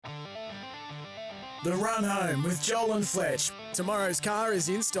The Run Home with Joel and Fletch. Tomorrow's car is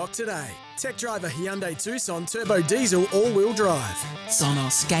in stock today. Tech driver Hyundai Tucson Turbo Diesel All-Wheel Drive.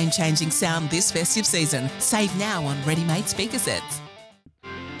 Sonos, game-changing sound this festive season. Save now on ready-made speaker sets.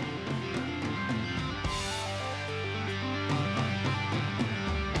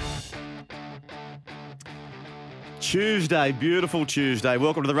 Tuesday, beautiful Tuesday.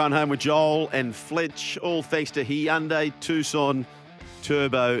 Welcome to the Run Home with Joel and Fletch. All thanks to Hyundai Tucson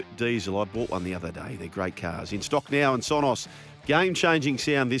Turbo Diesel. I bought one the other day. They're great cars. In stock now, and Sonos, game-changing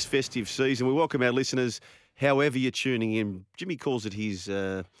sound this festive season. We welcome our listeners, however you're tuning in. Jimmy calls it his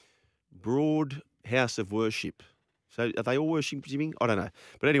broad house of worship. So are they all worshipping Jimmy? I don't know.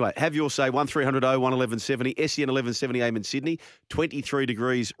 But anyway, have your say. 1300 01 1170, SEN 1170 AM in Sydney, 23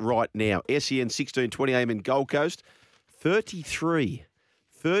 degrees right now. SEN 1620 AM in Gold Coast, 33.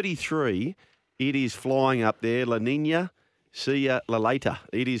 It is flying up there. La Nina. See ya later.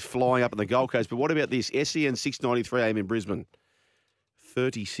 It is flying up in the Gold Coast. But what about this? SEN 693 AM in Brisbane.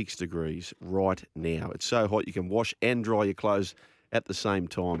 36 degrees right now. It's so hot you can wash and dry your clothes at the same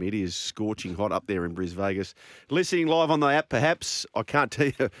time. It is scorching hot up there in Bris Vegas. Listening live on the app, perhaps. I can't tell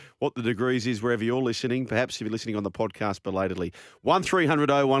you what the degrees is wherever you're listening. Perhaps if you're listening on the podcast belatedly. 1300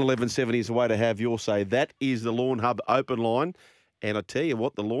 01 1170 is the way to have your say. That is the Lawn Hub open line. And I tell you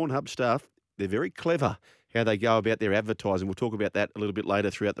what, the Lawn Hub staff, they're very clever how they go about their advertising. We'll talk about that a little bit later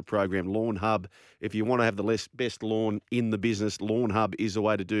throughout the program. Lawn Hub, if you want to have the best lawn in the business, Lawn Hub is the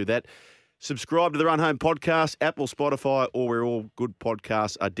way to do that. Subscribe to the Run Home podcast, Apple, Spotify, or where all good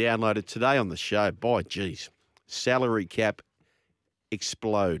podcasts are downloaded. Today on the show, by geez, salary cap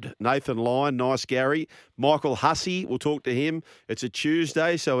explode. Nathan Lyon, nice Gary. Michael Hussey, we'll talk to him. It's a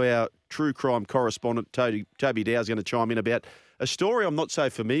Tuesday, so our true crime correspondent, Toby Dow, is going to chime in about a story I'm not so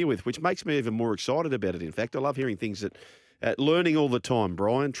familiar with, which makes me even more excited about it. In fact, I love hearing things that, learning all the time,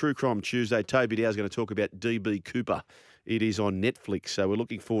 Brian. True Crime Tuesday, Toby Dow is going to talk about DB Cooper. It is on Netflix, so we're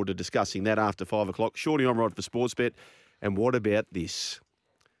looking forward to discussing that after 5 o'clock. Shorty on rod for Sportsbet. And what about this?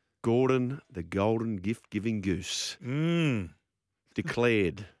 Gordon, the golden gift-giving goose,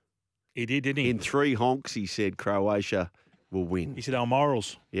 declared. He did, didn't he? In 3 honks, he said Croatia will win. He said our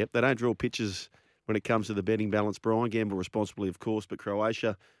morals. Yep, they don't draw pictures when it comes to the betting balance, Brian. Gamble responsibly, of course, but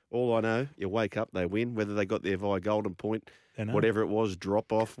Croatia, all I know, you wake up, they win. Whether they got there via golden point, whatever it was,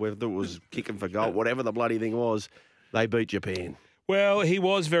 drop off, whether it was kicking for goal, whatever the bloody thing was, they beat Japan. Well, he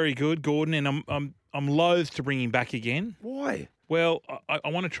was very good, Gordon, and I'm loath to bring him back again. Why? Well, I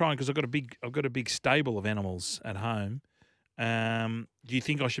want to try because I've got a big stable of animals at home. Do you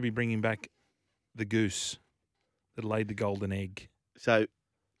think I should be bringing back the goose that laid the golden egg? So,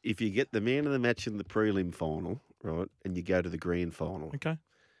 if you get the man of the match in the prelim final, right, and you go to the grand final, Okay.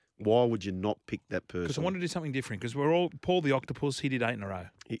 why would you not pick that person? Because I want to do something different. Because we're all Paul the Octopus. He did 8 in a row.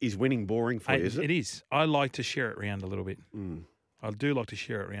 Is winning boring for you? Is it? It is. I like to share it around a little bit. I do like to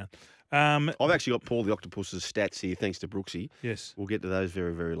share it around. I've actually got Paul the Octopus's stats here, thanks to Brooksy. Yes. We'll get to those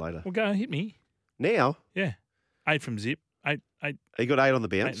very, very later. Well, go hit me. Now, Yeah. 8 from Zip. 8. he got 8 on the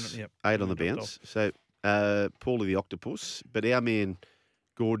bounce. 8, yep. 8 on the Dropped bounce. So, Paulie the Octopus, but our man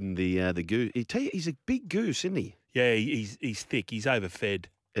Gordon the goose. He's a big goose, isn't he? Yeah, he's thick. He's overfed.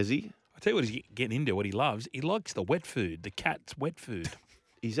 Is he? I tell you what he's getting into, what he loves. He likes the wet food, the cat's wet food.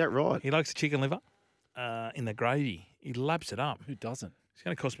 Is that right? He likes the chicken liver in the gravy. He laps it up. Who doesn't? It's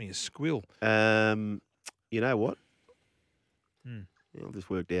going to cost me a squill. You know what? Hmm. Yeah, I've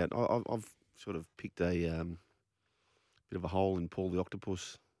just worked out. I've sort of picked a bit of a hole in Paul the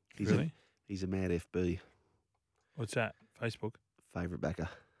Octopus. Really? He's a mad FB. What's that? Facebook? Favourite backer.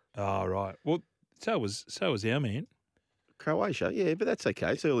 Oh, right. Well, so was our man. Croatia, yeah, but that's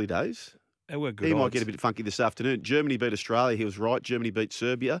okay. It's early days. They were good He might odds. get a bit funky this afternoon. Germany beat Australia. He was right. Germany beat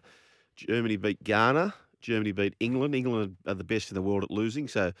Serbia. Germany beat Ghana. Germany beat England. England are the best in the world at losing.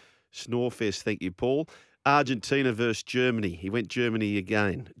 So, Snorefest, thank you, Paul. Argentina versus Germany. He went Germany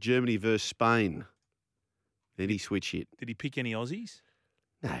again. Germany versus Spain. Then he switch hit. Did he pick any Aussies?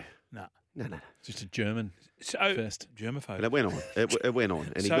 No. No. Just a German So, first. germaphobe. But it went on. It went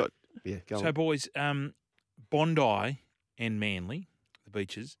on. And he got, go So, on. boys, Bondi and Manly, the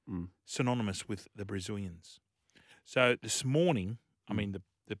beaches, synonymous with the Brazilians. So this morning, I mean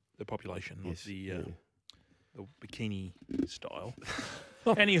the population, not Yes, the bikini style.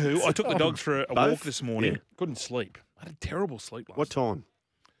 Anywho, I took the dogs for a walk this morning. Yeah. Couldn't sleep. I had a terrible sleep last What time?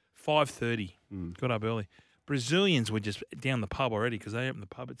 5:30. Got up early. Brazilians were just down the pub already because they opened the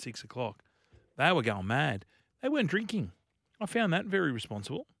pub at 6 o'clock. They were going mad. They weren't drinking. I found that very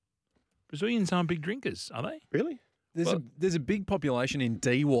responsible. Brazilians aren't big drinkers, are they? Really? There's a big population in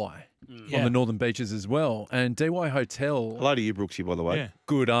DY on Yeah. the Northern Beaches as well. And DY Hotel, Hello to you, Brooksy, by the way. Yeah.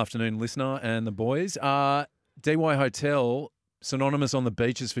 good afternoon, listener and the boys. DY Hotel, synonymous on the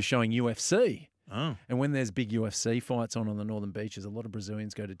beaches for showing UFC. Oh. And when there's big UFC fights on the Northern Beaches, a lot of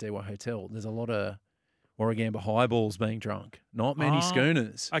Brazilians go to DY Hotel. There's a lot of Warragamba highballs being drunk, not many Oh.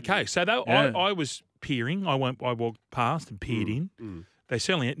 schooners. Okay, so Yeah. I was peering. I walked past and peered in. They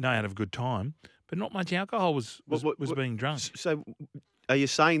certainly know how to have a good time, but not much alcohol was being drunk So, are you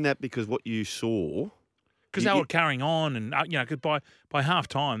saying that because what you saw? because they were carrying on, and 'cause by half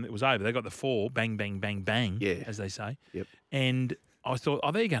time it was over. They got the 4, bang, bang, bang, bang, Yeah. as they say. Yep. And I thought,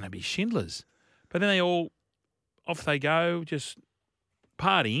 they're going to be Schindlers, but then they all off they go, just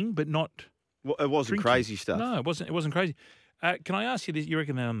partying, but not. Well, it wasn't drinking. crazy stuff. No, it wasn't. It wasn't crazy. Can I ask you this? You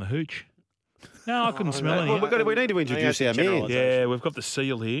reckon they're on the hooch? No, I couldn't smell any. Well, we need to introduce our man. Yeah, we've got the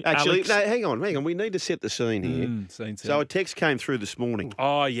seal here. Actually, Alex. no, hang on. We need to set the scene here. Seen So a text came through this morning.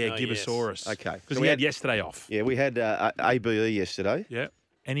 Oh yeah, Oh, Gibosaurus. yes. Okay. because So we we had had- yesterday off. Yeah, we had ABE yesterday. Yeah.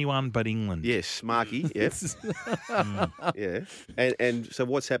 Anyone but England. Yes, Marky. Yep. Yeah. And so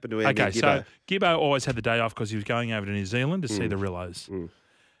what's happened to our Okay, man so Gibbo? Gibbo always had the day off because he was going over to New Zealand to see the Rillos.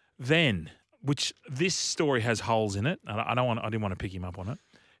 Then, which this story has holes in it, and I didn't want to pick him up on it.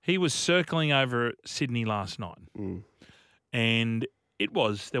 He was circling over Sydney last night, and there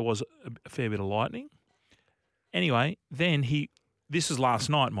was a fair bit of lightning. Anyway, then this was last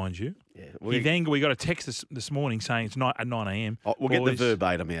night, mind you. Yeah, We got a text this morning saying it's at 9 a.m. we'll get the Boys,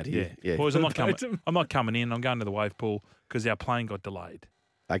 verbatim out here. Yeah. Boys, I'm not coming in. I'm going to the wave pool because our plane got delayed.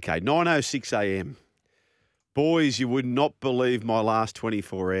 Okay, 9:06 a.m. Boys, you would not believe my last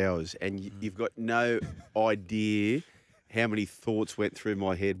 24 hours, and you've got no idea how many thoughts went through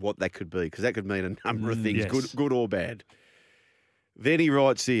my head, what that could be, because that could mean a number of things, yes. good or bad. Then he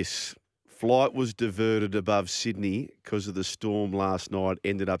writes this. Flight was diverted above Sydney because of the storm last night,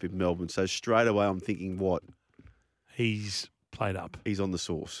 ended up in Melbourne. So straight away I'm thinking, what? He's played up. He's on the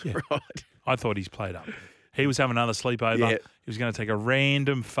sauce, Yeah. right? I thought he's played up. He was having another sleepover. Yeah. He was going to take a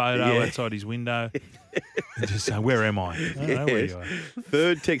random photo Yeah. outside his window and just say, "Where am I? I don't know where you are."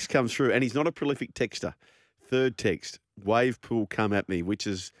 Third text comes through, and he's not a prolific texter. Third text, wave pool come at me, which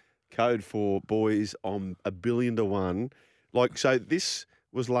is code for boys, I'm 1,000,000,000 to 1. Like, so this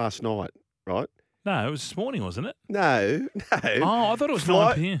was last night, right? No, it was this morning, wasn't it? No. Oh, I thought it was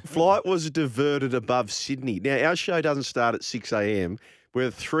 9 p.m. Flight was diverted above Sydney. Now, our show doesn't start at 6 a.m. We're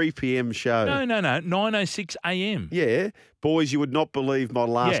a 3 p.m. show. No, 9:06 a.m. Yeah. Boys, you would not believe my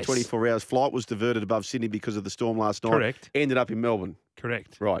last Yes. 24 hours. Flight was diverted above Sydney because of the storm last night. Correct. Ended up in Melbourne.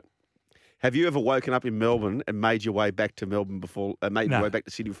 Correct. Right. Have you ever woken up in Melbourne and made your way back to Melbourne before, made No. your way back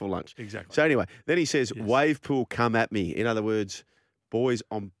to Sydney before lunch? Exactly. So anyway, then he says, Yes. wave pool come at me. In other words, boys,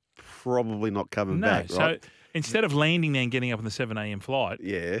 I'm probably not coming No, back, right? so instead of landing there and getting up on the 7 a.m. flight,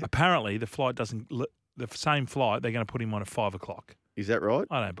 Yeah. apparently the flight doesn't. The same flight, they're going to put him on at 5 o'clock. Is that right?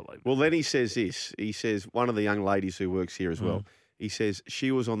 I don't believe it. Well, then he says this. He says, one of the young ladies who works here as Mm. well, he says,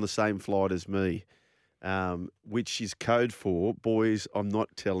 she was on the same flight as me, which is code for, boys, I'm not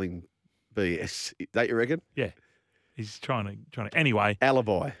telling BS. Don't you reckon? Yeah, he's trying to. Anyway,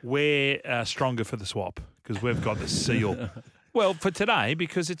 Alibi. we're stronger for the swap because we've got the seal. Well, for today,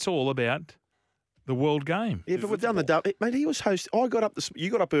 because it's all about the world game. Yeah, but we've done the double. Mate, he was host. I got up. You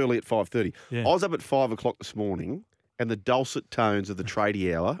got up early at 5:30. Yeah. I was up at 5 o'clock this morning, and the dulcet tones of the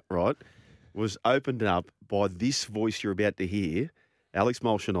tradie hour, right, was opened up by this voice you're about to hear, Alex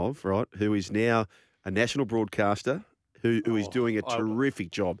Molchanov, right, who is now a national broadcaster. Who is doing a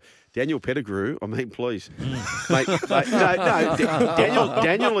terrific job. Daniel Pettigrew, I mean, please. mate, no,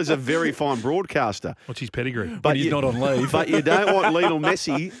 Daniel is a very fine broadcaster. What's his pedigree? But he's not on leave. But you don't want Lionel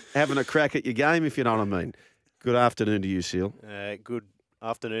Messi having a crack at your game, if you know what I mean. Good afternoon to you, Seal. Good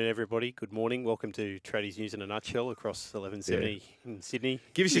afternoon, everybody. Good morning. Welcome to Tradies News in a Nutshell across 1170 in Sydney.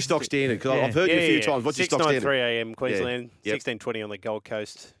 Give us your stock standard, because Yeah. I've heard you a few times. What's your stock standard? 6:93 a.m. Queensland, Yep. 16:20 on the Gold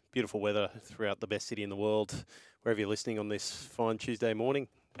Coast. Beautiful weather throughout the best city in the world. Wherever you're listening on this fine Tuesday morning.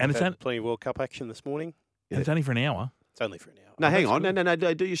 And We've it's had on- plenty of World Cup action this morning. It's only for an hour. It's only for an hour. No, hang on. that's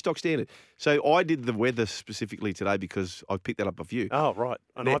No, do your stock standard. So I did the weather specifically today because I picked that up off you. Oh, right.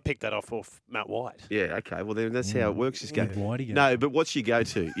 And Now- I picked that off Matt White. Yeah, okay. Well, then that's how it works this game. Whitey again. No, but what's your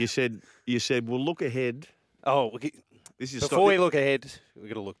go-to? You said, we'll look ahead. Oh, This is before we look ahead, we've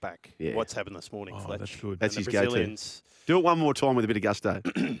got to look back. Yeah. What's happened this morning, Oh, Fletch? that's good. That's And his the go-to. Brazilians. Do it one more time with a bit of gusto.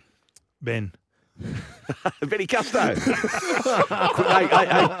 Ben, Benny Custo.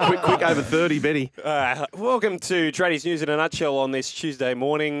 quick over 30, Benny. Welcome to Tradies News in a nutshell on this Tuesday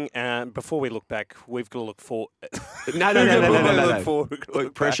morning. Before we look back, we've got to look forward. No. Look forward.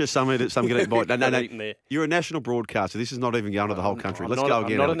 Look, pressure, some get it bite. No. Eaten there. You're a national broadcaster. This is not even going to the whole country. Let's I'm go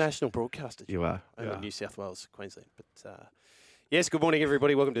again. I'm not a Alex. national broadcaster. You are. I'm in New South Wales, Queensland. But yes, good morning,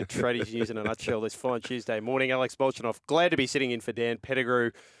 everybody. Welcome to Tradies News in a nutshell this fine Tuesday morning. Alex Bolchinoff, glad to be sitting in for Dan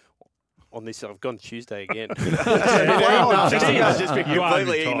Pettigrew. On this, I've gone Tuesday again. Just been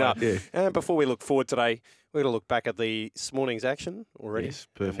completely eaten up. Yeah. And before we look forward today, we're going to look back at this morning's action already. Yes,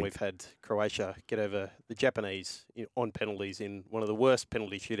 perfect. And we've had Croatia get over the Japanese on penalties in one of the worst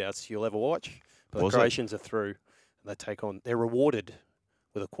penalty shootouts you'll ever watch. But Was the it? Croatians are through, and they're rewarded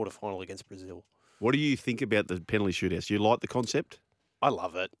with a quarterfinal against Brazil. What do you think about the penalty shootouts? You like the concept? I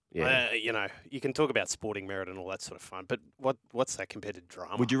love it. Yeah. You can talk about sporting merit and all that sort of fun, but what's that compared to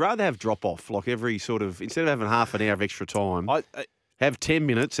drama? Would you rather have drop off, like every sort of, instead of having half an hour of extra time, have 10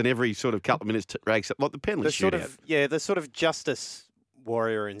 minutes and every sort of couple of minutes rags up, like the penalty shootout? The sort of justice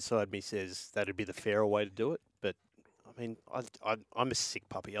warrior inside me says that'd be the fairer way to do it. But I mean, I'm a sick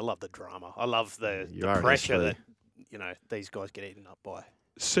puppy. I love the drama. I love the pressure that these guys get eaten up by.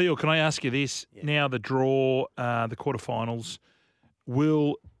 Seal, can I ask you this? Yeah. Now the draw, the quarterfinals,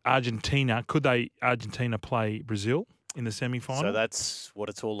 could Argentina play Brazil in the semi-final? So that's what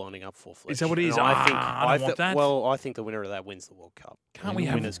it's all lining up for, Fletch. Is that what it is? And I don't want that. Well, I think the winner of that wins the World Cup. Can't And we the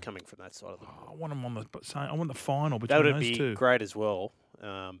have- winners coming from that side of the world? I want them on I want the final That between would those be two. great as well.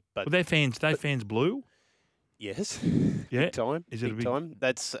 But But they fans blue? yes, Yeah. big time. Is it a big big- time?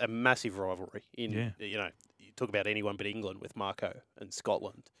 That's a massive rivalry. Yeah. You talk about anyone but England with Marco and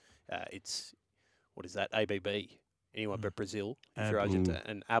Scotland. It's what is that? ABB. Anyone but Brazil if you're Argentina,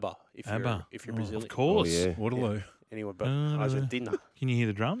 and ABBA if you're Brazilian. Of course. Oh, yeah. Waterloo. Anyone but Uh, Argentina. Can you hear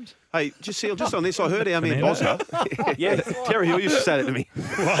the drums? Hey, just on this, I heard our man Fernando? Bosser. Yeah, Terry Hill used to say that to me.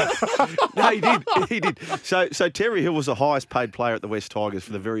 No, he did. So Terry Hill was the highest paid player at the West Tigers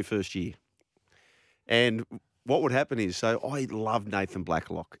for the very first year. And what would happen is, so I loved Nathan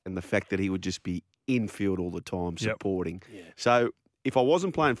Blacklock and the fact that he would just be infield all the time, supporting. Yeah. So if I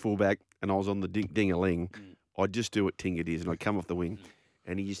wasn't playing fullback and I was on the ding-a-ling, I'd just do what Tinga did and I'd come off the wing.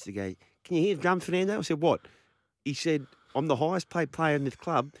 And he used to go, "Can you hear the drums, Fernando?" I said, "What?" He said, "I'm the highest paid player in this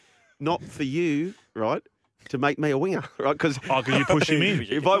club, not for you, right, to make me a winger, right? Because You push him in.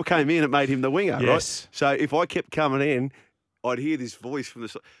 if I came in, it made him the winger, Yes. right? So if I kept coming in, I'd hear this voice from the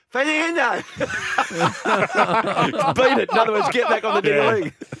side, Fernando! Beat it. In other words, get back on the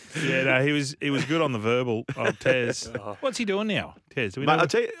ding-a-ling. Yeah, no, he was good on the verbal. Tez. What's he doing now, Tez? Do we Mate, know? I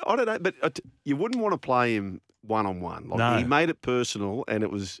tell you, I don't know, but you wouldn't want to play him one-on-one. Like, No. he made it personal, and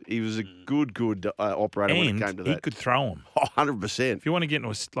he was a good operator when it came to he that. could throw him. Oh, 100%. If you want to get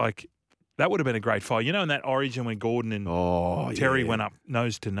into that would have been a great fight. You know, in that Origin when Gordon and Oh, Terry yeah. went up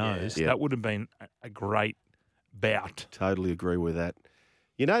nose to nose, Yeah. that would have been a great bout. Totally agree with that.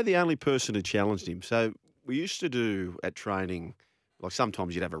 You know, the only person who challenged him, so we used to do at training, like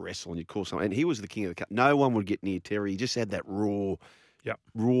sometimes you'd have a wrestle and you'd call someone, and he was the king of the cut. No one would get near Terry. He just had that raw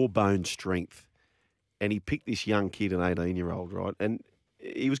bone strength. And he picked this young kid, an 18-year-old, right? And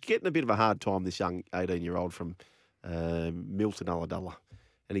he was getting a bit of a hard time, this young 18-year-old from Milton Ulladulla.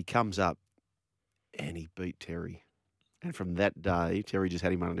 And he comes up and he beat Terry. And from that day, Terry just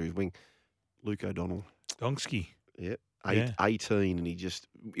had him under his wing. Luke O'Donnell. Donski. Yeah. Yeah. 18, and he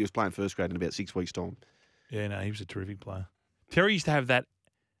was playing first grade in about 6 weeks' time. Yeah, no, he was a terrific player. Terry used to have that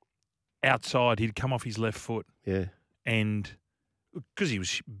outside. He'd come off his left foot, Yeah. and because he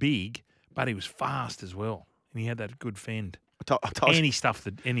was big, but he was fast as well, and he had that good fend. I told And he stuffed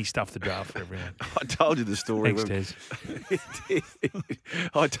the draft for everyone. I told you the story. Thanks, Tez.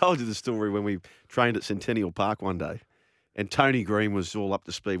 I told you the story when we trained at Centennial Park one day, and Tony Green was all up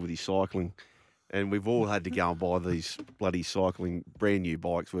to speed with his cycling, and we've all had to go and buy these bloody cycling brand new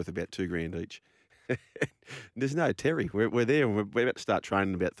bikes worth about $2,000 each. There's no Terry. We're there, and we're about to start training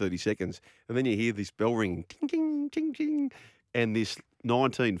in about 30 seconds, and then you hear this bell ringing, ting, ting, ting, ting, and this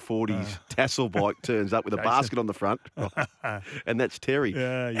 1940s tassel bike turns up with a basket on the front, right? And that's Terry.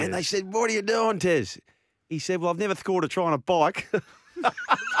 And they said, "What are you doing, Tez?" He said, "Well, I've never scored a try on a bike."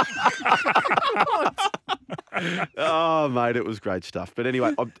 Oh, mate, it was great stuff. But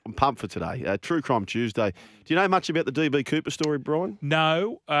anyway, I'm pumped for today. True Crime Tuesday. Do you know much about the DB Cooper story, Brian?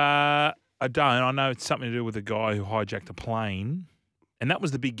 No, I don't. I know it's something to do with a guy who hijacked a plane. And that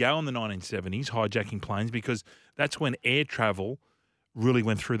was the big go in the 1970s, hijacking planes, because that's when air travel really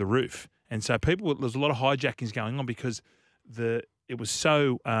went through the roof. And so there's a lot of hijackings going on because it was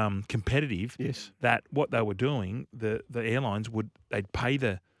so competitive Yes. that what they were doing, the airlines they'd pay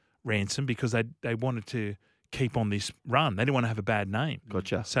the ransom because they wanted to keep on this run. They didn't want to have a bad name.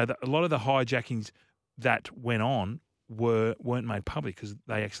 Gotcha. So a lot of the hijackings that went on weren't made public because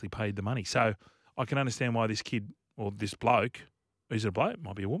they actually paid the money. So I can understand why this kid or this bloke, is it a bloke?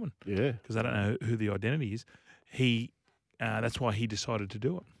 Might be a woman. Yeah. Because I don't know who the identity is. That's why he decided to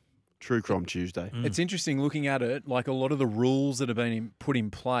do it. True Crime Tuesday. It's interesting looking at it, like a lot of the rules that have been put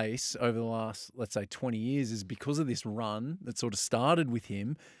in place over the last, let's say, 20 years is because of this run that sort of started with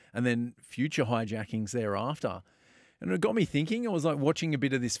him and then future hijackings thereafter. And it got me thinking. I was like watching a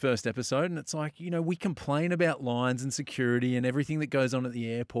bit of this first episode and it's like, we complain about lines and security and everything that goes on at the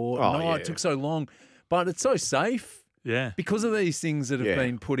airport. It took so long, but it's so safe. Yeah. Because of these things that have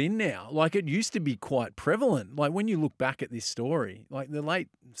been put in now. Like it used to be quite prevalent. Like when you look back at this story, like the late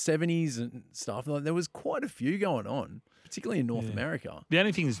 70s and stuff, like there was quite a few going on, particularly in North America. The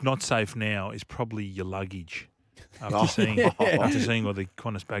only thing that's not safe now is probably your luggage. After seeing what the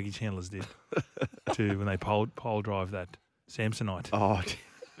Qantas baggage handlers did when they pole drive that Samsonite. Oh,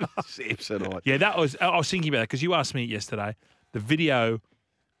 Samsonite. Yeah, I was thinking about that because you asked me yesterday. The video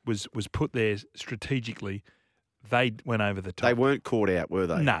was put there strategically. They went over the top. They weren't caught out, were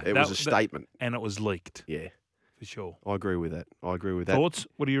they? No. It was a statement. And it was leaked. Yeah. For sure. I agree with that. Thoughts?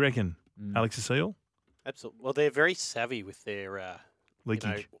 What do you reckon, Alex Cecile? Absolutely. Well, they're very savvy with their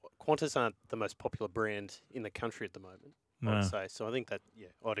leakage. Qantas aren't the most popular brand in the country at the moment, No. I'd say. So I think that,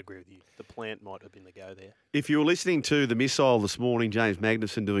 I'd agree with you. The plant might have been the go there. If you were listening to The Missile this morning, James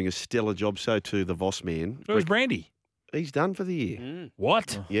Magnuson doing a stellar job, so too the Voss man. Where was Brandy? He's done for the year. Mm.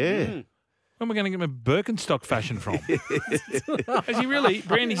 What? Yeah. Mm. Where am I going to get my Birkenstock fashion from? Has he really?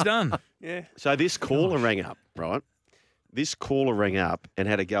 Brandy's done. Yeah. So this caller rang up, right? This caller rang up and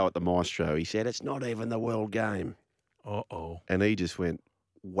had a go at the maestro. He said, it's not even the world game. Uh-oh. And he just went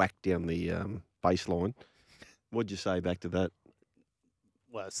whack down the baseline. What'd you say back to that?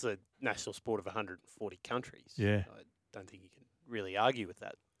 Well, it's the national sport of 140 countries. Yeah. I don't think you can really argue with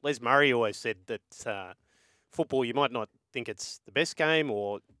that. Les Murray always said that football, you might not think it's the best game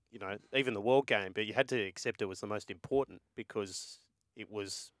or, even the world game, but you had to accept it was the most important because it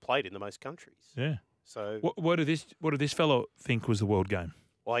was played in the most countries. Yeah. So What did this fellow think was the world game?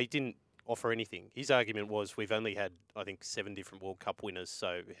 Well, he didn't offer anything. His argument was we've only had, I think, 7 different World Cup winners.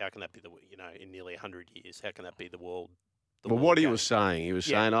 So how can that be in nearly 100 years? How can that be the world? Well, what he was saying,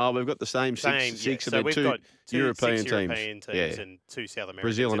 saying, we've got the same six so and we've then got two European six teams. European teams and 2 South Americans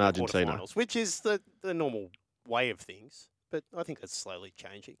Brazil and in the Argentina. quarterfinals, which is the normal way of things. But I think that's slowly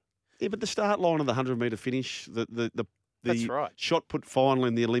changing. Yeah, but the start line of the 100-metre finish, the That's right. shot put final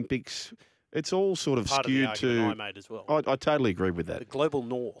in the Olympics, it's all sort of Part skewed of the argument to. I made as well. I totally agree with The that. global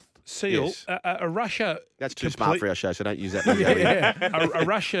north. Seal, Yes. a Russia... That's too smart for our show, so don't use that. a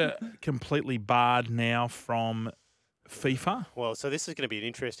Russia completely barred now from FIFA? Well, so this is going to be an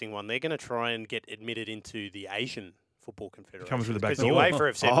interesting one. They're going to try and get admitted into the Asian Football Confederation. Comes with the back Because door. UEFA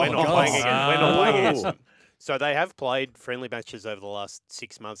have said Oh, we're not God. playing against. We're not playing Oh. against them. So they have played friendly matches over the last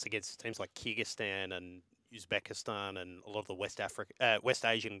 6 months against teams like Kyrgyzstan and Uzbekistan and a lot of the West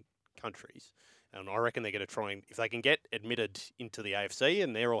Asian countries. And I reckon they're going to try and, if they can get admitted into the AFC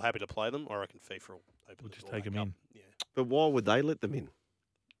and they're all happy to play them, I reckon FIFA will open We'll the just door take back them up. in. Yeah. But why would they let them in?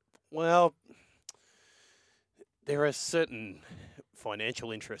 Well, there are certain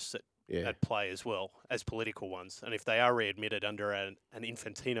financial interests at play as well as political ones. And if they are readmitted under an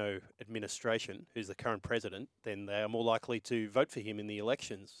Infantino administration, who's the current president, then they are more likely to vote for him in the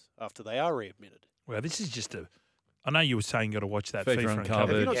elections after they are readmitted. Well, this is just I know you were saying you got to watch that FIFA FIFA Uncovered.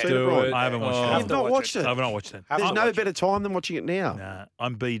 Have you not Yeah. seen it, Brian? I haven't watched Oh. it. You've not watched it. I have not watched it. Have There's to no watch better time than watching it now. Nah,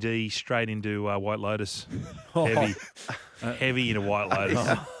 I'm BD straight into White Lotus. Heavy into White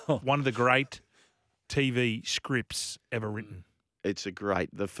Lotus. One of the great TV scripts ever written. It's a great.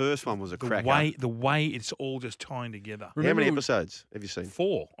 The first one was a The cracker. way it's all just tying together. How many Remember- episodes have you seen?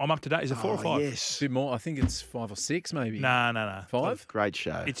 4. I'm up to date. Is it 4 or 5? Yes. A bit more. I think it's 5 or 6, maybe. No. 5? Great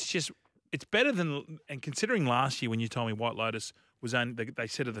show. It's better than, and considering last year when you told me White Lotus was only, they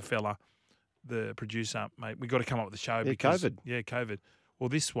said to the fella, the producer, mate, we got to come up with a show. Yeah, because, COVID. Yeah, COVID. Well,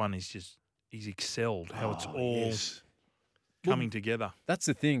 this one is he's excelled how it's all yes. coming together. That's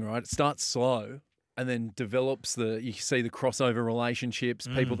the thing, right? It starts slow and then develops you see the crossover relationships,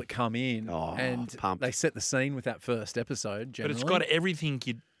 people that come in, Oh, and pumped. they set the scene with that first episode, But generally. it's got everything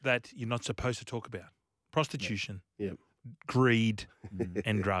that you're not supposed to talk about. Prostitution, Yep. greed,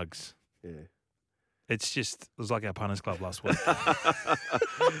 and drugs. Yeah. It was like our punters club last week.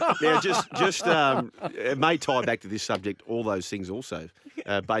 Now, it may tie back to this subject, all those things also,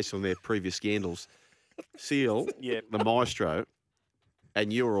 based on their previous scandals. Seal, Yeah. the maestro,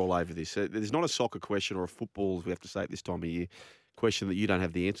 and you're all over this. There's not a soccer question or a football, as we have to say at this time of year, question that you don't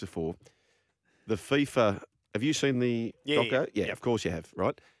have the answer for. The FIFA, have you seen the doco? Yeah, of course you have,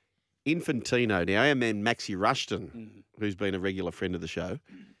 right? Infantino, now our man Maxi Rushton, who's been a regular friend of the show,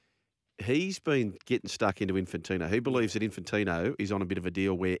 he's been getting stuck into Infantino. He believes that Infantino is on a bit of a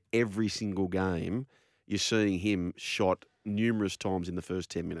deal where every single game you're seeing him shot numerous times in the first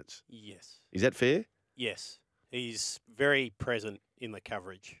 10 minutes. Yes. Is that fair? Yes. He's very present in the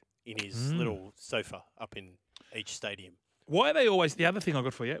coverage in his little sofa up in each stadium. Why are they always, the other thing I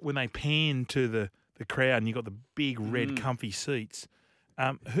got for you, when they pan to the crowd and you got the big red comfy seats,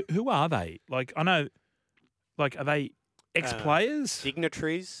 who are they? Like, I know, like, are they ex-players?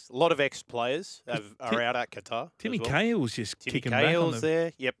 Dignitaries. A lot of ex-players are out at Qatar. Timmy as well. Cahill's just Timmy kicking back on Cahill's the...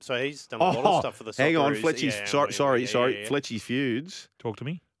 there. Yep, so he's done a lot of stuff for the Socceroos. Hang on, Fletchy's, sorry, Yeah. Fletchy's feuds. Talk to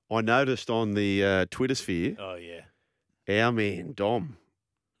me. I noticed on the Twitter sphere, Oh, yeah. our man Dom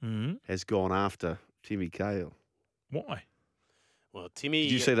Mm-hmm. has gone after Timmy Cahill. Why? Well, Timmy...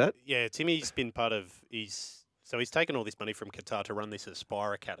 Did you see that? Yeah, Timmy's been part of his... So he's taken all this money from Qatar to run this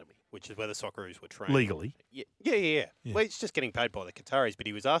Aspire Academy, which is where the Socceroos were trained. Legally. Yeah. Well, it's just getting paid by the Qataris, but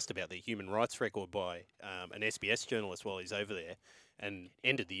he was asked about the human rights record by an SBS journalist while he's over there and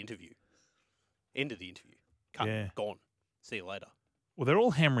ended the interview. Cut. Yeah. Gone. See you later. Well, they're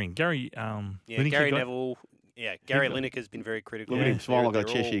all hammering. Gary Lineker Gary got- Neville. Yeah, Gary Lineker's been very critical. Look at him smiling like a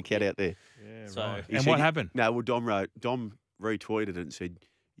They're Cheshire all- cat out there. Yeah, So- right. He And said what he- happened? No, well, Dom retweeted it and said,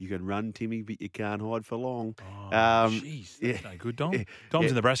 "You can run, Timmy, but you can't hide for long." Oh, jeez, yeah. that's no good, Dom. Dom's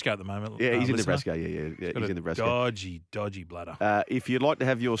in Nebraska at the moment. Yeah, he's in listener. Nebraska. Yeah, Got he's a in Nebraska. Dodgy bladder. If you'd like to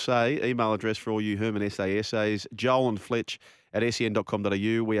have your say, email address for all you Herman SA essays, Joel and Fletch at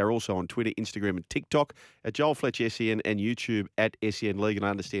sen.com.au. We are also on Twitter, Instagram and TikTok at Joel Fletch SEN and YouTube at SEN League. And I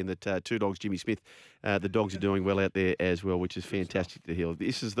understand that Two Dogs, Jimmy Smith, the dogs are doing well out there as well, which is fantastic to hear.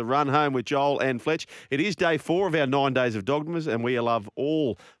 This is the Run Home with Joel and Fletch. It is day 4 of our 9 days of Dogmas, and we love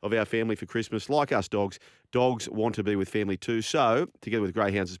all of our family for Christmas. Like us dogs, dogs want to be with family too. So, together with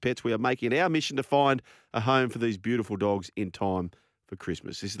Greyhounds as pets, we are making it our mission to find a home for these beautiful dogs in time for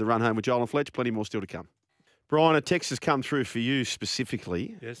Christmas. This is the Run Home with Joel and Fletch. Plenty more still to come. Brian, a text has come through for you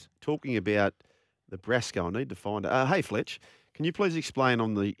specifically, Yes. talking about the Brasco. I need to find it. Hey, Fletch, can you please explain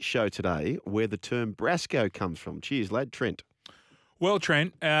on the show today where the term Brasco comes from? Cheers, lad. Trent. Well,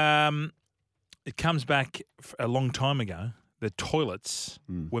 Trent, it comes back a long time ago. The toilets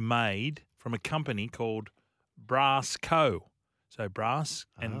were made from a company called Brasco. So Brass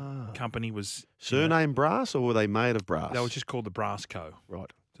and company was... Surname Brass, or were they made of brass? They were just called the Brasco.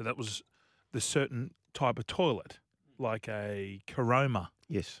 Right. So that was the certain type of toilet, like a Caroma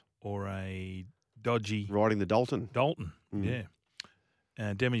Yes. or a dodgy Riding the Dalton. Dalton. Yeah.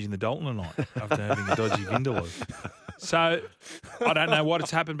 Damaging the Dalton tonight after having a dodgy Vindaloo. So I don't know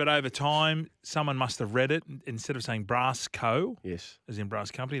what's happened, but over time, someone must have read it. Instead of saying Brasco, Yes. as in brass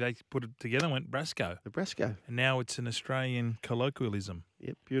company, they put it together and went Brasco. The Brasco. And now it's an Australian colloquialism.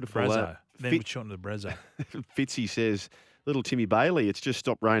 Yep, beautiful. Brazo. Then Fit- it's shortened to Brazo. Fitzy says, little Timmy Bailey, it's just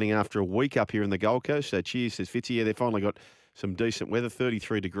stopped raining after a week up here in the Gold Coast. So cheers, says Fitzy. Yeah, they finally got some decent weather,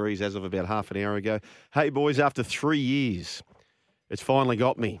 33 degrees as of about half an hour ago. Hey, boys, after 3 years, it's finally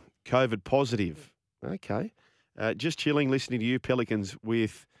got me. COVID positive. Okay. Just chilling, listening to you, Pelicans,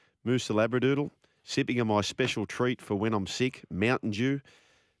 with Moose the Labradoodle, sipping on my special treat for when I'm sick, Mountain Dew.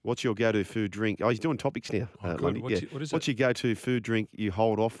 What's your go-to food drink? Oh, he's doing topics now. Oh, good. Lundy. What is What's it? your go-to food drink you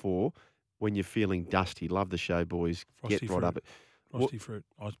hold off for when you're feeling dusty? Love the show, boys. Frosty Get right fruit. up. Frosty fruit,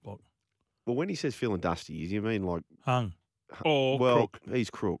 ice block. Well, when he says feeling dusty, you mean like... Hung. Or well, crook. he's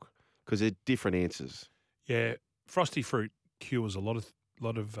crook, because they're different answers. Yeah, frosty fruit cures a lot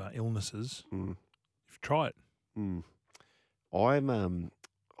of illnesses. Mm. If you try it. Mm.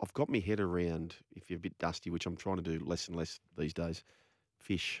 I've got my head around, if you're a bit dusty, which I'm trying to do less and less these days,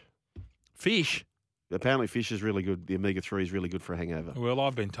 fish. Fish. Apparently fish is really good. The omega-3 is really good for a hangover. Well,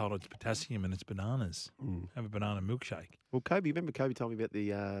 I've been told it's potassium and it's bananas. Mm. Have a banana milkshake. Well, remember Kobe told me about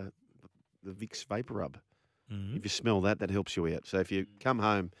the Vicks Vapor Rub. Mm. If you smell that, that helps you out. So if you come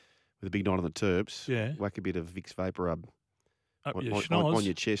home with a big night on the Terps, Yeah. whack a bit of Vicks Vapor Rub Up your on schnoz.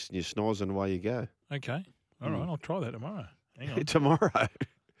 your chest and your schnoz, and away you go. Okay. All right, I'll try that tomorrow. Hang on. Tomorrow.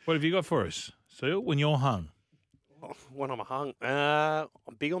 What have you got for us, Seal, when you're hung? When I'm hung, I'm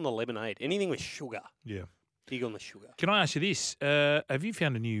big on the lemonade. Anything with sugar. Yeah. Big on the sugar. Can I ask you this? Have you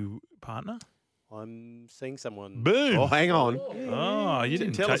found a new partner? I'm seeing someone. Boom. Oh, hang on. Oh, you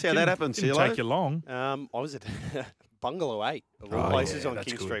didn't Tell us how that happened, Didn't Silo. take you long. I was at Bungalow 8 of all Oh, places yeah, on that's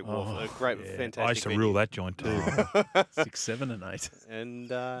King good. Street Wharf. Oh, A great, yeah. fantastic I used to venue. rule that joint too. 6, 7, and 8. And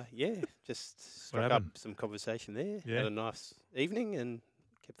just struck up happened? some conversation there. Yeah. Had a nice evening and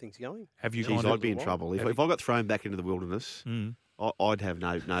kept things going. Have you Geez, gone? I'd be in trouble. If I got thrown back into the wilderness, Mm. I'd have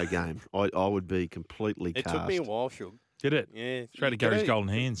no game. I would be completely It cast. took me a while, Shug. Did it? Yeah. Straight to you Gary's gotta- golden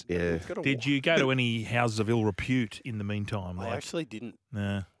hands. Yeah. gotta Did wa- you go to any houses of ill repute in the meantime? I actually didn't.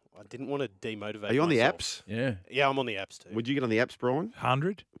 Nah. I didn't want to demotivate Are you on the myself. apps? Yeah. Yeah, I'm on the apps too. Would you get on the apps, Brian?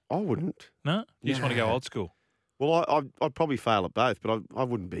 100? I wouldn't. No? You just want to go old school? Well, I'd probably fail at both, but I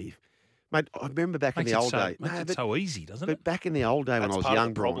wouldn't be. Mate, I remember back in Makes the it old so, day. makes it but, so easy, doesn't but it? back in the old day when That's I was part young,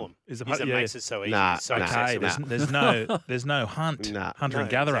 of the Brian. problem. Is the Is part- it yeah. makes it so easy. Nah, so nah. Okay, accessible. there's no hunt. Nah. Hunter No, and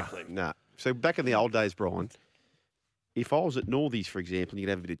gatherer. exactly. No. So back in the old days, Brian, if I was at Northies, for example, and you could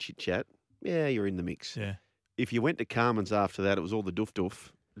have a bit of chit chat, yeah, you're in the mix. Yeah. If you went to Carmen's after that, it was all the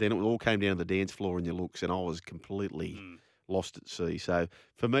doof. Then it all came down to the dance floor and your looks, and I was completely lost at sea. So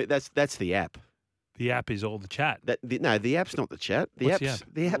for me, that's the app. The app is all the chat. No, the app's not the chat. What's the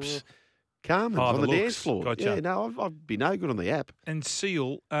The app's Carmen's Oh, on the the dance looks. floor. Gotcha. Yeah, no, I'd be no good on the app. And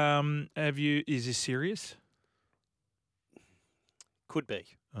Seal, is this serious? Could be.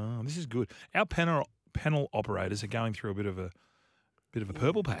 Oh, this is good. Our panel operators are going through a bit of a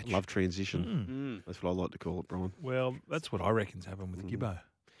purple patch. Love transition. Mm. That's what I like to call it, Brian. Well, that's what I reckon's happened with Gibbo.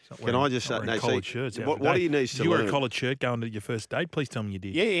 He's not Can I just not say, wearing no, collared see, shirts? out what for the day. he needs Did to you wear a learn- collared shirt going to your first date? Please tell me you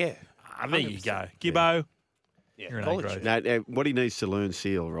did. Yeah. Ah, there you go. 100%. Gibbo. Yeah. You're an college A shirt. grade. No, what he needs to learn,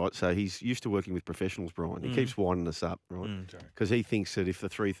 Seal, right? So he's used to working with professionals, Brian. He keeps winding us up, right? Sorry. Because he thinks that if the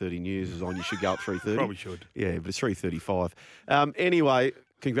 3:30 news is on, you should go at 3:30. Probably should. Yeah, but it's 3:35. Anyway,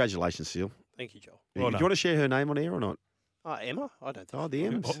 congratulations, Seal. Thank you, Joel. Well Do done. you want to share her name on air or not? Emma? I don't think. Oh, the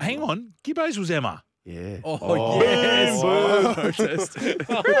M's. Oh, hang on. Gibbo's was Emma. Yeah. Oh, yes. boo. Protest.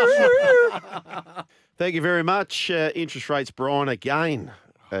 Thank you very much. Interest rates, Brian, again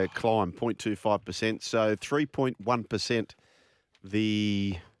climb 0.25%. So 3.1%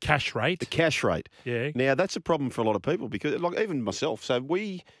 the Cash rate. cash rate. Yeah. Now, that's a problem for a lot of people because, like, even myself. So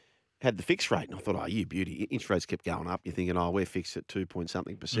we had the fixed rate and I thought, oh, you beauty. Interest rates kept going up. You're thinking, oh, we're fixed at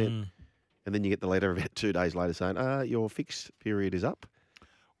 2-point-something%. And then you get the letter about 2 days later saying, your fixed period is up.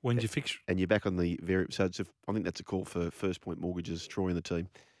 When'd you fix? And you're back on the so I think that's a call for First Point Mortgages, Troy and the team.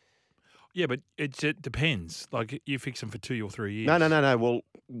 Yeah, but it depends. Like you fix them for 2 or 3 years. No. Well,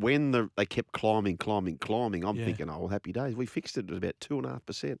 when they kept climbing, I'm Yeah. thinking, oh, well, happy days. We fixed it at about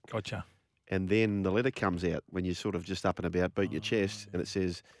 2.5%. Gotcha. And then the letter comes out when you're sort of just up and about, beat your chest, and it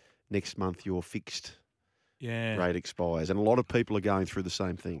says, next month your fixed Yeah. rate expires. And a lot of people are going through the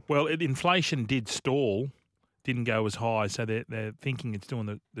same thing. Well, inflation did stall, didn't go as high, so they're thinking it's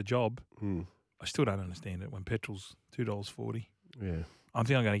doing the job. Hmm. I still don't understand it when petrol's $2.40. Yeah. I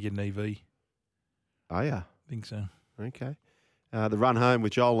think I'm going to get an EV. Oh, yeah. I think so. Okay. The run home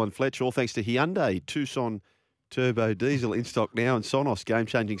with Joel and Fletch, all thanks to Hyundai Tucson Turbo Diesel in stock now, and Sonos,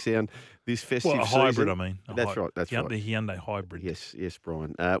 game-changing sound this festive Well, a season. hybrid, I mean. That's right. That's right. The Hyundai hybrid. Yes,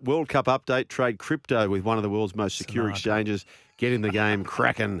 Brian. World Cup update, trade crypto with one of the world's most secure Smart. exchanges. Get in the game,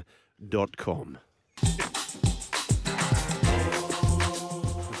 kraken.com.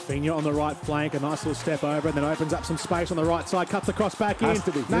 Rafinha on the right flank, a nice little step over, and then opens up some space on the right side, cuts across back in. Has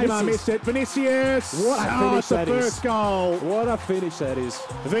to be. Neymar Vinicius. missed it. Vinicius! What a finish it's the that is. first goal. What a finish that is.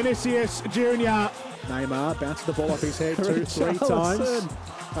 Vinicius Junior. Neymar bounces the ball off his head three times. Richarlison.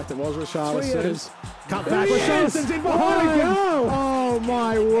 In fact, it was Three Richarlison. headers. Cut There back. he is. Richarlison's in behind What a him. goal. Oh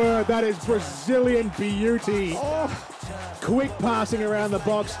my word, that is Brazilian beauty. Quick passing around the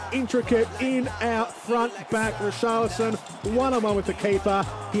box, intricate in, out, front, back. Richarlison, one-on-one with the keeper.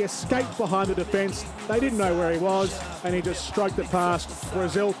 He escaped behind the defence. They didn't know where he was, and he just stroked it past.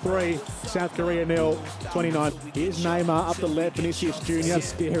 Brazil 3, South Korea 0, 29. Here's Neymar up the left, Vinicius Junior.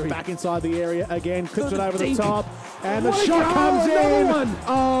 Scary. Back inside the area again, clips it over the Deep. top, and the What a shot goal, comes another in. one.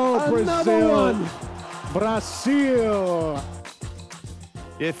 Oh, Another Brazil. one. Brazil.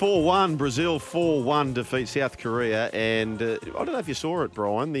 Yeah, 4-1. Brazil 4-1 defeat South Korea. And I don't know if you saw it,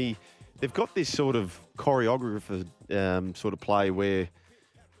 Brian. They've got this sort of choreographer sort of play where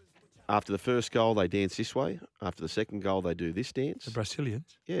after the first goal, they dance this way. After the second goal, they do this dance. The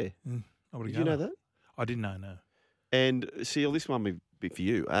Brazilians. Yeah. I would've Did you know gone. that? I didn't know, no. And, Seal, this one would be for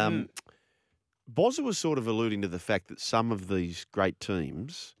you. Bozza was sort of alluding to the fact that some of these great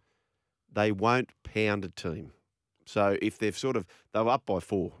teams, they won't pound a team. So if they were up by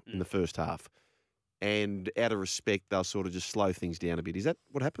 4 in the first half, and out of respect, they'll sort of just slow things down a bit. Is that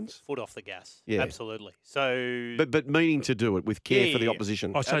what happens? Foot off the gas. Yeah. Absolutely. So. But meaning to do it with care Yeah, for the yeah.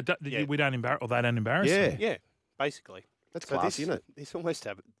 opposition. Oh, so yeah. we don't embarrass, or they don't embarrass Yeah. them? yeah, basically. That's So classy, this, isn't it? This almost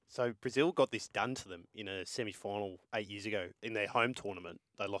So Brazil got this done to them in a semi-final 8 years ago in their home tournament.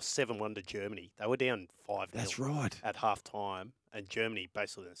 They lost 7-1 to Germany. They were down 5-0 That's right. at half-time, and Germany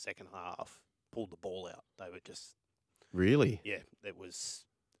basically in the second half pulled the ball out. They were just, Really? yeah, it was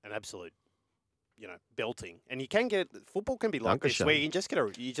an absolute, belting. And you can get, football can be like this, Dankeschön. where you can just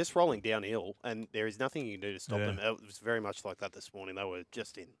you're just rolling downhill, and there is nothing you can do to stop them. It was very much like that this morning. They were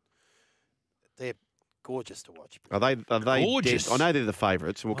just they're gorgeous to watch. Are they Gorgeous. I know they're the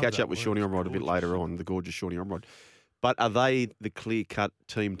favourites, and we'll Love catch that up with word, Shawnee Ormrod a bit later on, the gorgeous Shawnee Ormrod. But are they the clear-cut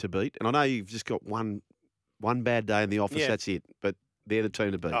team to beat? And I know you've just got one bad day in the office, Yeah. that's it. But they're the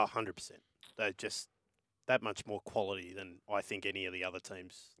team to beat. Oh, 100%. They're just that much more quality than I think any of the other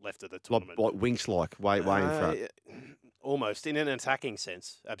teams left of the tournament. Like Winks-like, way in front. Almost, in an attacking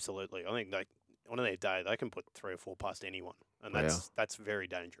sense, absolutely. I think on their day, they can put 3 or 4 past anyone, and that's very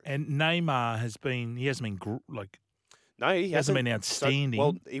dangerous. And Neymar hasn't been No, he hasn't been So, outstanding.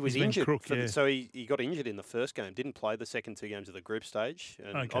 well, he was He's been injured. crook, yeah. So he got injured in the first game. Didn't play the second 2 games of the group stage,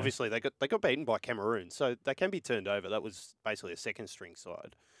 and Okay. obviously they got beaten by Cameroon. So they can be turned over. That was basically a second string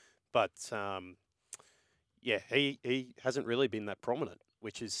side, but he hasn't really been that prominent,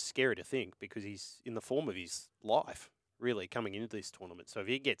 which is scary to think because he's in the form of his life, really coming into this tournament. So if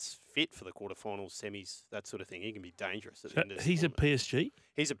he gets fit for the quarterfinals, semis, that sort of thing, he can be all So end of this he's a tournament. PSG.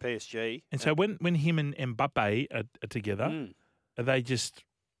 He's a PSG, And so when him and Mbappe are together, are they just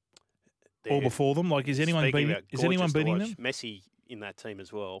all they're- before them? Like, is anyone Speaking beating? about Is anyone gorgeous to beating watch, them? Messi in that team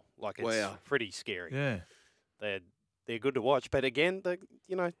as well. Like it's Wow. pretty scary. Yeah. They're good to watch, but again,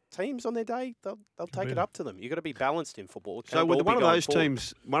 teams on their day they'll take beat it 'em. up to them. You got to be balanced in football. So would one of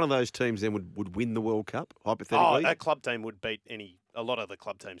those teams then would win the World Cup, Oh, hypothetically? a club team would beat a lot of the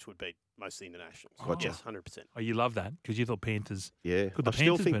club teams would beat most of the internationals. Gotcha. Yes, 100%. Oh, you love that because you thought Panthers. Yeah, Could the I still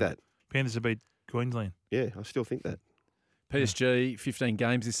Panthers think win? that. Panthers have beat Queensland. Yeah, I still think that. PSG, 15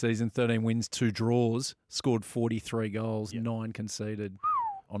 games this season, 13 wins, 2 draws, scored 43 goals, Yep. 9 conceded,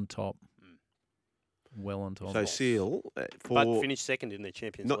 on top. Well on top. So Seal, But finished second in their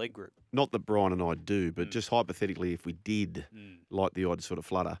Champions Not- League group. not that Brian and I do, but just hypothetically, if we did Mm. like the odd sort of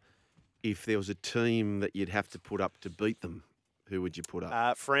flutter, if there was a team that you'd have to put up to beat them, who would you put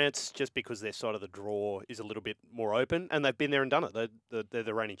up? France, just because their side of the draw is a little bit more open, and they've been there and done it. They're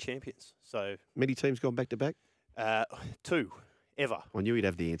the reigning champions. So Many teams gone back to back? 2 ever. I knew you'd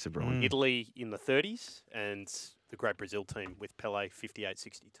have the answer, Brian. Italy in the 30s, and the great Brazil team with Pele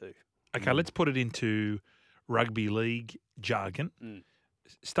 58-62. Okay, let's put it into rugby league jargon. Mm.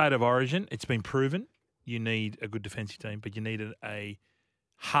 State of origin, it's been proven you need a good defensive team, but you need a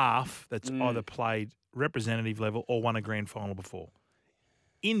half that's either played representative level or won a grand final before.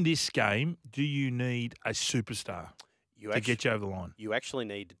 In this game, do you need a superstar to get you over the line? You actually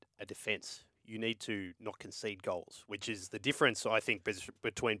need a defence. You need to not concede goals, which is the difference, I think,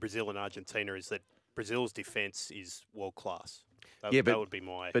 between Brazil and Argentina is that Brazil's defence is world class. That would be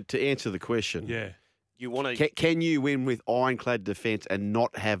my. But to answer the question, Yeah. You want to can you win with ironclad defence and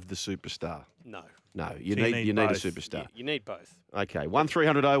not have the superstar? no. No, So you need a both. superstar. You need both. Okay,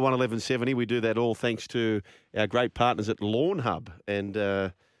 1300 01 1170. We do that all thanks to our great partners at Lawn Hub and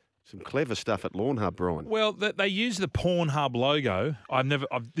some clever stuff at Lawn Hub, Brian. Well, they use the Pornhub logo.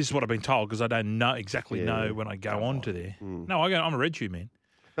 This is what I've been told because I don't know know when I go on to there. No, I'm a Red Shoe man.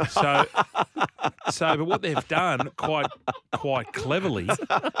 So, but what they've done quite cleverly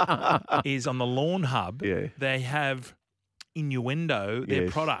is on the Lawn Hub, Yeah. they have innuendo their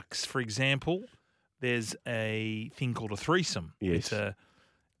Yes. products. For example, there's a thing called a threesome. Yes.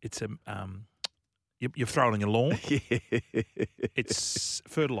 It's a you're throwing a lawn. Yeah. It's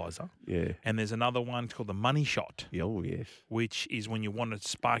fertilizer, Yeah. and there's another one called the money shot, Oh, yes. which is when you want to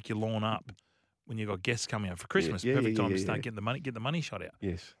spark your lawn up when you've got guests coming out for Christmas. Yeah, Perfect yeah, time yeah, to start yeah. get the money shot out.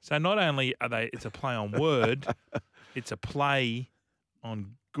 Yes. So not only it's a play on word, it's a play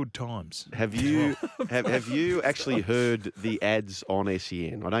on good times. Have you have you actually heard the ads on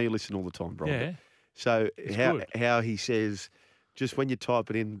SEN? I know you listen all the time, Brian. Yeah. So It's how good. how he says, just when you type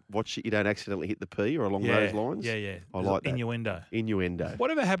it in, watch it, you don't accidentally hit the P or along those lines. Yeah, yeah. I like that. Innuendo. Innuendo.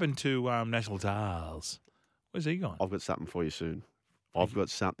 Whatever happened to National Tales? Where's he gone? I've got something for you soon. I've got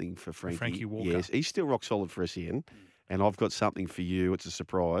something for Frankie. Frankie Walker. Yes, he's still rock solid for SEN, and I've got something for you. It's a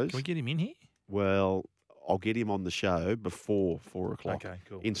surprise. Can we get him in here? Well, I'll get him on the show before 4 o'clock. Okay,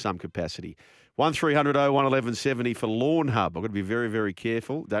 cool. In some capacity. 1300 01 1170 for Lawn Hub. I've got to be very, very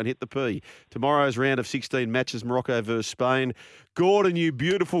careful. Don't hit the P. Tomorrow's round of 16 matches, Morocco versus Spain. Gordon, you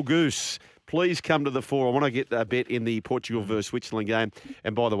beautiful goose. Please come to the fore. I want to get a bet in the Portugal versus Switzerland game.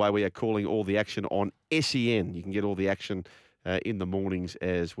 And by the way, we are calling all the action on SEN. You can get all the action in the mornings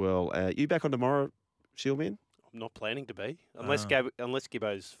as well. You back on tomorrow, Sealman? not planning to be. Unless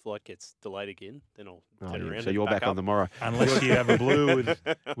Gibbo's flight gets delayed again, then I'll turn around. So and you're back on up. tomorrow. Unless you have a blue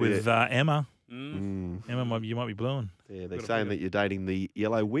with Emma. Mm. Emma, you might be blueing. Yeah, they're saying that you're dating the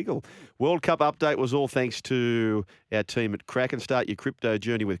yellow wiggle. World Cup update was all thanks to our team at Kraken. Start your crypto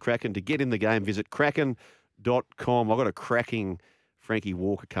journey with Kraken. To get in the game, visit kraken.com. I've got a cracking Frankie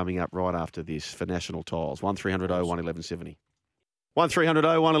Walker coming up right after this for National Tiles. 1300 01 1170. 1300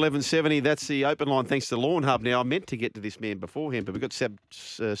 01 1170. That's the open line thanks to Lawn Hub. Now, I meant to get to this man beforehand, but we got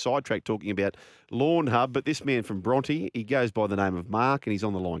sidetracked talking about Lawn Hub. But this man from Bronte, he goes by the name of Mark, and he's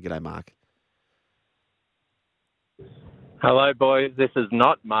on the line. G'day, Mark. Hello, boys. This is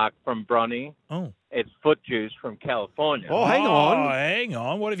not Mark from Bronte. Oh. It's Foot Juice from California. Oh, hang on. Hang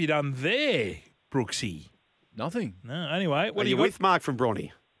on. What have you done there, Brooksy? Nothing. No, anyway. What Are are you you with Mark from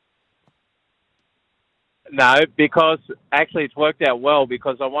Bronte? No, because actually it's worked out well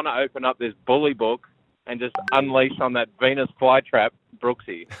because I want to open up this bully book and just unleash on that Venus flytrap,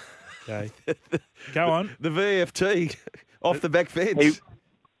 Brooksy. Okay. Go on. The VFT off the back fence.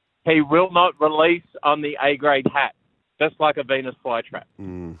 He will not release on the A-grade hat, just like a Venus flytrap.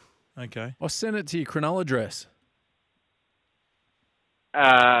 Okay. I'll send it to your Cronulla address.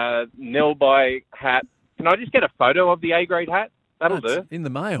 Nil by hat. Can I just get a photo of the A-grade hat? That'll That's do. in the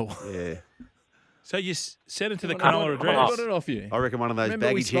mail. Yeah. So you sent it to the Come on, Cronulla come I on. address. got it off you. I reckon one of those Remember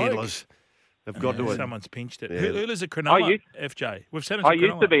we baggage spoke? handlers have got to it. Someone's pinched it. Yeah. Who lives at Cronulla? used- FJ. We've sent it to I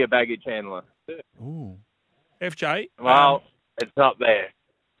used to Cronulla. be a baggage handler. Ooh. FJ. Well, it's not there.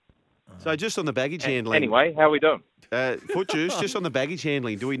 So just on the baggage handling. Anyway, how are we doing? Foot Juice, just on the baggage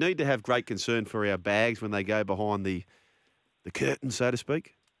handling, do we need to have great concern for our bags when they go behind the curtain, so to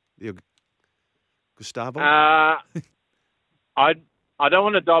speak? The Gustavo? I don't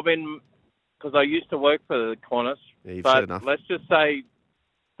want to dob in because I used to work for the Qantas. Yeah, you've but said enough. let's just say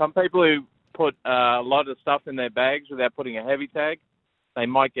some people who put a lot of stuff in their bags without putting a heavy tag, they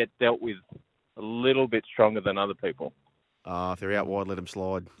might get dealt with a little bit stronger than other people. If they're out wide, let them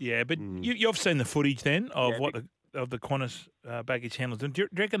slide. Yeah, but you've seen the footage then of of the Qantas baggage handlers. Do you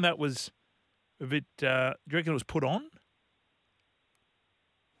reckon that was a bit? Do you reckon it was put on?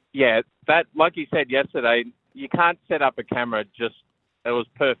 Yeah, that, like you said yesterday, you can't set up a camera just, it was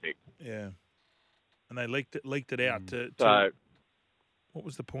perfect. Yeah, and they leaked it out to So, what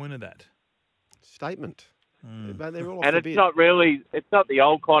was the point of that? Statement. But they're all off and the it's bit. not the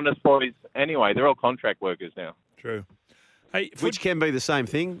old Qantas boys anyway. They're all contract workers now. True. Hey, Which can be the same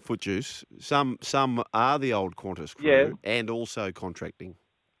thing, Foot Juice. Some are the old Qantas crew Yeah. and also contracting,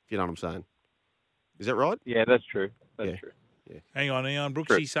 if you know what I'm saying. Is that right? Yeah, that's true. That's Yeah. true. hang on.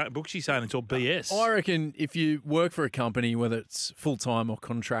 Brooksy's saying it's all BS. I reckon if you work for a company, whether it's full-time or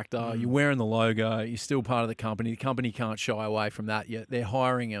contractor, you're wearing the logo, you're still part of the company can't shy away from that. Yet they're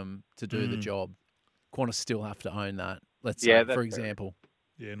hiring them to do the job. Qantas still have to own that. Let's say, Yeah, that's for fair. example.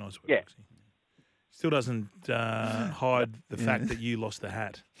 Yeah, nice work. Yeah. Brooksy. Still doesn't hide the fact that you lost the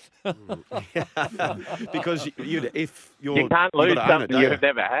hat. Because if you're You can't you've lose got to own it, something don't you? you've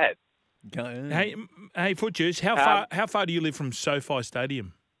never had. Hey, Foot Juice, how far do you live from SoFi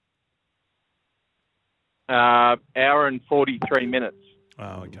Stadium? Hour and 43 minutes.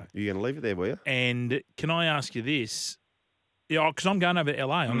 Oh, okay. You're going to leave it there, were you? And can I ask you this? Yeah, because I'm going over to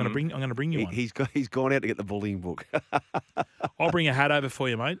LA. I'm going to bring you one. He's gone out to get the bullying book. I'll bring a hat over for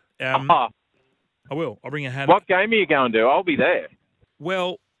you, mate. I will. I'll bring a hat. What game are you going to? I'll be there.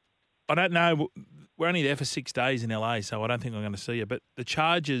 Well, I don't know. We're only there for 6 days in LA, so I don't think I'm going to see you. But the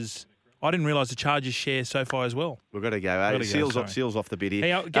Chargers, I didn't realise the Chargers share SoFi as well. We've got to go. Eh? Gotta go, sorry. Seals off the bid here.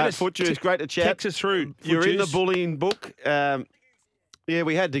 Hey, get us Foot Juice, great to chat. Text us through. You're Foot in the Juice. bullying book. Yeah,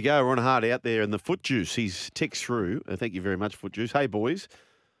 we had to go. We're on a hard out there. And the Foot Juice, he's text through. Thank you very much, Foot Juice. Hey, boys,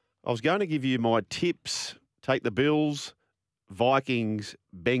 I was going to give you my tips. Take the Bills, Vikings,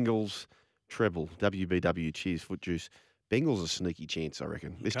 Bengals, treble. WBW. Cheers, Foot Juice. Bengals a sneaky chance, I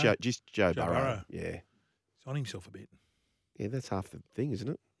reckon. This Okay. Joe Joe Burrow. Burrow. Yeah. He's on himself a bit. Yeah, that's half the thing, isn't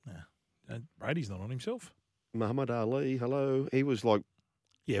it? Brady's not on himself. Muhammad Ali, hello. He was like,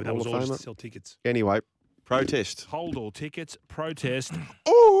 Yeah, but that Hall was of all just Famer. to sell tickets. anyway, protest. Hold all tickets. Protest.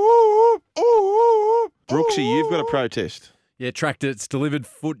 Brooksy, you've got a protest. Yeah, tracked it. It's delivered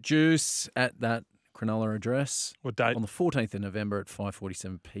Foot Juice at that Cronulla address What date? on the 14th of November at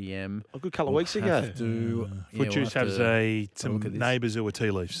 5:47 p.m. A good couple of weeks ago. Foot Juice has some look at this. neighbours who are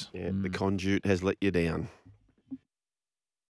tea leaves. Yeah, the conduit has let you down.